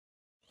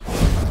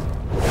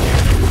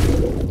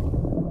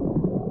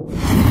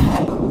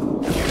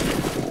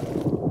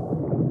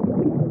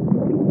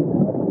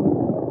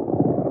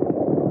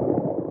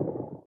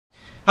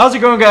How's it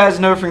going, guys?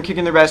 Noah from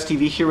Kicking Their Bass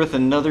TV here with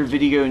another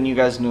video, and you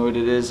guys know what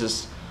it is.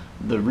 It's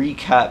the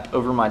recap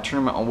over my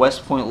tournament on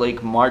West Point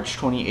Lake March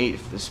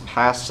 28th, this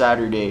past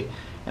Saturday.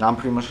 And I'm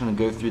pretty much going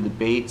to go through the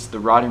baits, the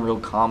rod and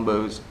reel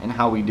combos, and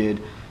how we did.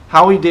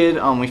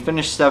 We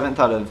finished 7th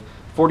out of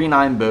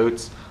 49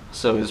 boats,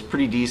 so it was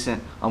pretty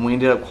decent. We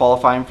ended up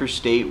qualifying for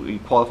state. We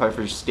qualified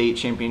for state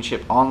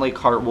championship on Lake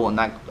Hartwell, and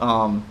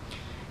that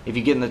if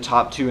you get in the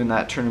top 2 in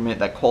that tournament,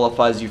 that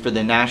qualifies you for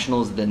the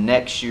nationals the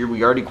next year.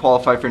 We already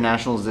qualified for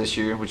nationals this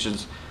year, which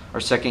is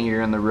our 2nd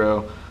year in the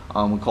row.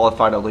 We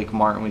qualified at Lake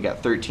Martin. We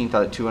got 13th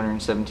out of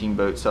 217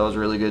 boats. So that was a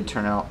really good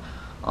turnout.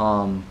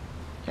 And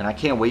I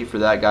can't wait for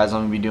that, guys. I'm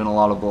going to be doing a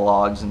lot of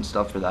vlogs and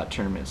stuff for that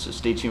tournament. So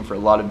stay tuned for a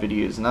lot of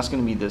videos. And that's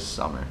going to be this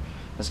summer.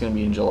 That's going to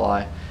be in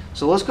July.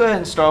 So let's go ahead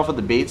and start off with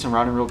the baits and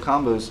rod and reel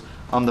combos.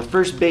 The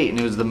first bait, and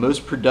it was the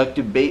most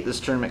productive bait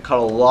this tournament, caught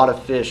a lot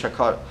of fish. I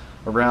caught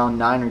around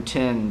 9 or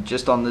 10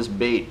 just on this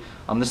bait.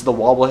 This is the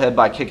Wobble head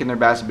by Kicking Their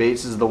Bass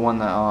Baits. This is the one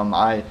that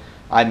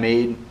I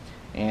made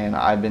and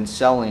I've been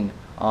selling.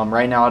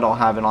 Right now I don't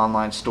have an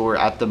online store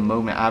at the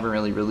moment. I haven't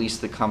really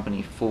released the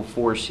company full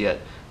force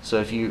yet.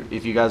 So if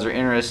you guys are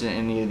interested in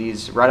any of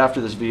these, right after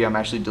this video I'm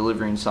actually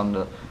delivering some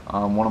to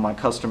one of my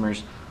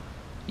customers.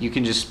 You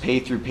can just pay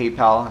through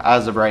PayPal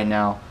as of right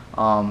now.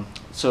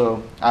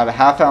 So I have a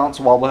 1/2 ounce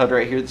Wobble head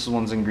right here. This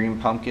one's in green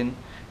pumpkin,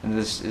 and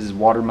this is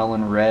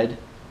watermelon red.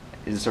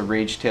 It's a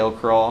rage tail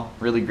crawl.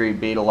 Really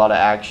great bait, a lot of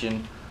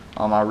action.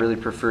 I really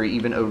prefer it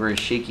even over a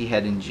shaky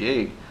head and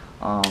jig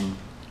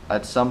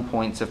at some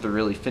points if they're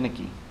really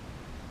finicky.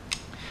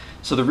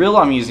 So the reel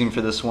I'm using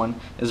for this one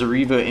is a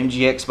Revo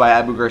MGX by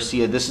Abu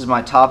Garcia. This is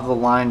my top of the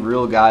line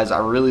reel, guys. I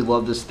really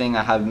love this thing.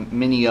 I have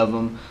many of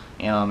them.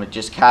 It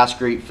just casts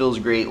great, feels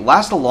great,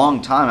 lasts a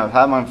long time. I've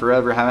had mine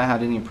forever, haven't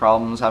had any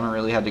problems, haven't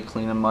really had to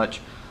clean them much.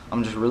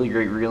 Just a really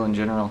great reel in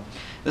general.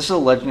 This is a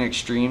Legend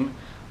Xtreme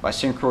by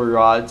Croix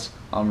rods.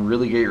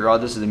 Really great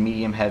rod. This is a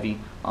medium heavy.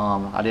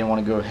 I didn't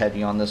want to go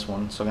heavy on this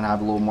one, so I'm gonna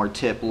have a little more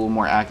tip, a little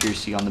more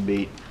accuracy on the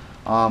bait.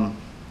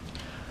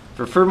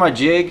 For my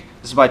jig,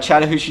 this is by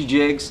Chattahooche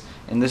Jigs,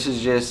 and this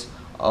is just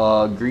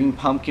green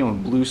pumpkin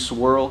with blue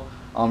swirl.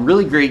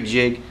 Really great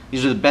jig.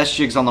 These are the best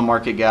jigs on the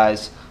market,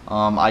 guys.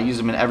 I use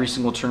them in every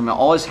single tournament. I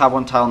always have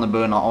one tied on the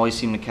boat, and I always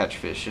seem to catch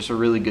fish. Just a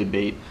really good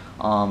bait.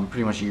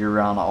 Pretty much year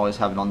round, I always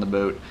have it on the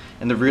boat.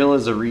 And the reel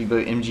is a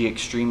Revo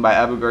MGXtreme by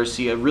Abu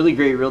Garcia. Really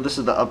great reel. This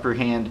is the upper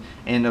hand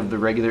end of the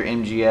regular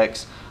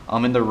MGX.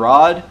 And the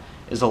rod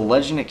is a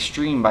Legend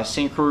Xtreme by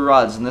Croix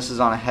rods, and this is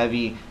on a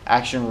heavy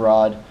action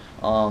rod.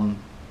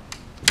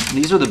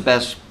 These are the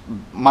best.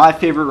 My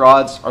favorite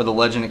rods are the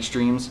Legend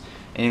Xtremes.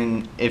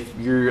 And if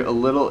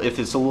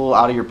it's a little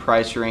out of your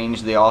price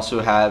range, they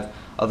also have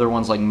other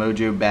ones like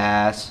Mojo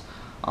Bass,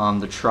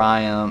 the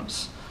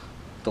Triumphs,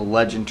 the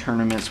Legend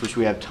tournaments, which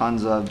we have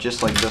tons of,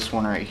 just like this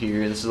one right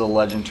here. This is a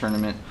Legend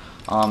tournament.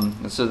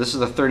 So this is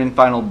the 3rd and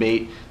final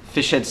bait,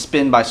 fish head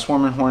spin by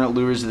Sworming Hornet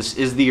lures. This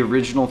is the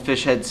original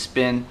fish head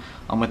spin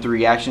with the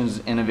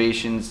Reactions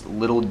Innovations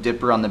little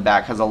dipper on the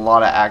back. Has a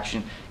lot of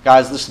action,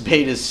 guys. This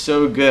bait is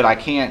so good, I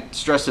can't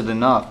stress it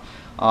enough.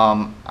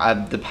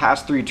 The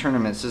past 3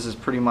 tournaments, this is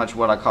pretty much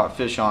what I caught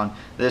fish on.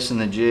 This and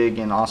the jig,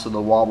 and also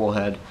the Wobble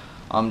head.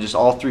 Just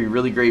all 3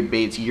 really great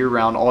baits year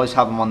round. Always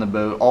have them on the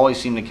boat. Always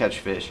seem to catch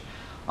fish.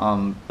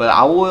 But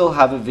I will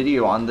have a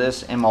video on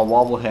this and my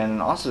Wobble head,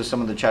 and also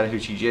some of the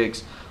Chattahooche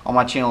Jigs on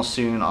my channel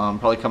soon.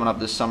 Probably coming up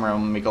this summer. I'm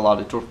going to make a lot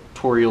of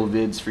tutorial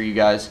vids for you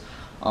guys,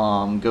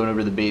 going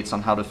over the baits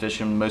on how to fish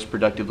them most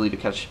productively to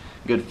catch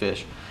good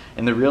fish.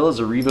 And the reel is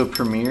a Revo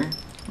Premier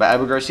by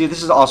Abu Garcia.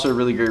 This is also a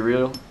really great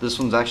reel. This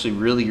one's actually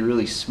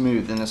really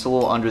smooth, and it's a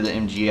little under the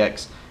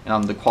MGX,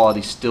 and the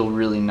quality's still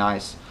really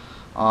nice.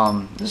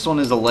 This one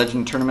is a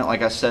Legend tournament,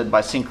 like I said,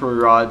 by Croix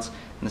rods.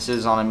 This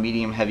is on a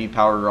medium heavy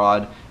power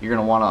rod. You're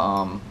going to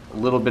want a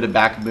little bit of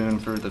backbone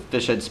for the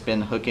fish head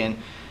spin hook in.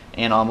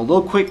 And a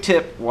little quick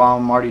tip while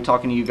I'm already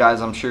talking to you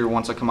guys. I'm sure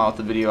once I come out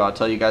with the video I'll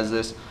tell you guys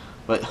this.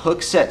 But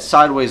hook set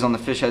sideways on the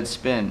fish head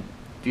spin.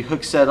 If you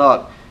hook set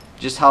up,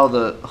 just how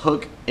the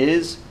hook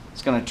is,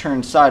 it's going to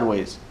turn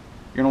sideways.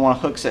 You're going to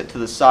want to hook set to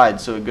the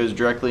side so it goes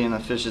directly in the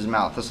fish's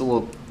mouth. That's a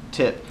little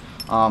tip.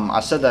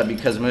 I said that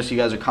because most of you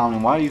guys are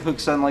commenting, why are you hook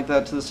setting like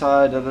that to the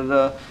side?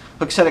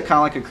 Hook set it kind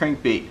of like a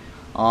crankbait.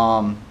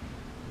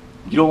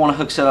 You don't want to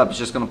hook set up, it's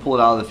just going to pull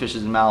it out of the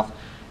fish's mouth,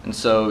 and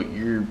so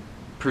your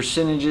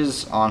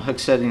percentages on hook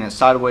setting it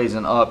sideways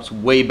and up is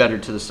way better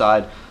to the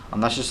side.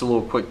 That's just a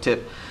little quick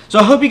tip. So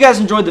I hope you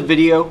guys enjoyed the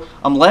video.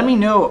 Let me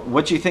know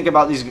what you think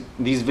about these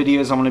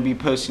videos. I'm going to be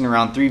posting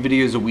around 3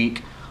 videos a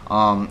week.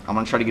 I'm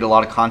going to try to get a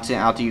lot of content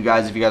out to you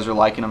guys if you guys are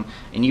liking them,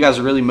 and you guys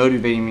are really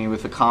motivating me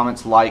with the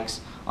comments,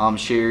 likes,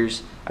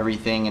 shares,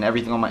 everything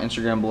on my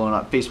Instagram blowing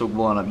up, Facebook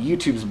blowing up,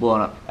 YouTube's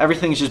blowing up.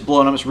 Everything's just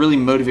blowing up. It's really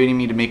motivating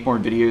me to make more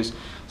videos.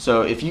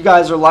 So if you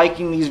guys are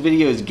liking these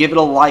videos, give it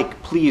a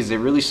like, please. It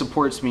really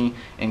supports me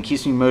and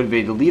keeps me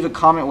motivated. Leave a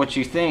comment what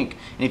you think.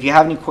 And if you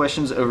have any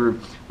questions over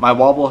my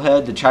Wobble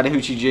head, the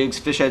Chattahooche Jigs,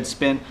 fish head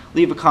spin,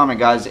 leave a comment,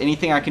 guys.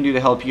 Anything I can do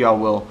to help you, I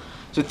will.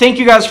 So thank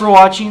you guys for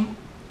watching.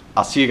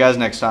 I'll see you guys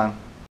next time.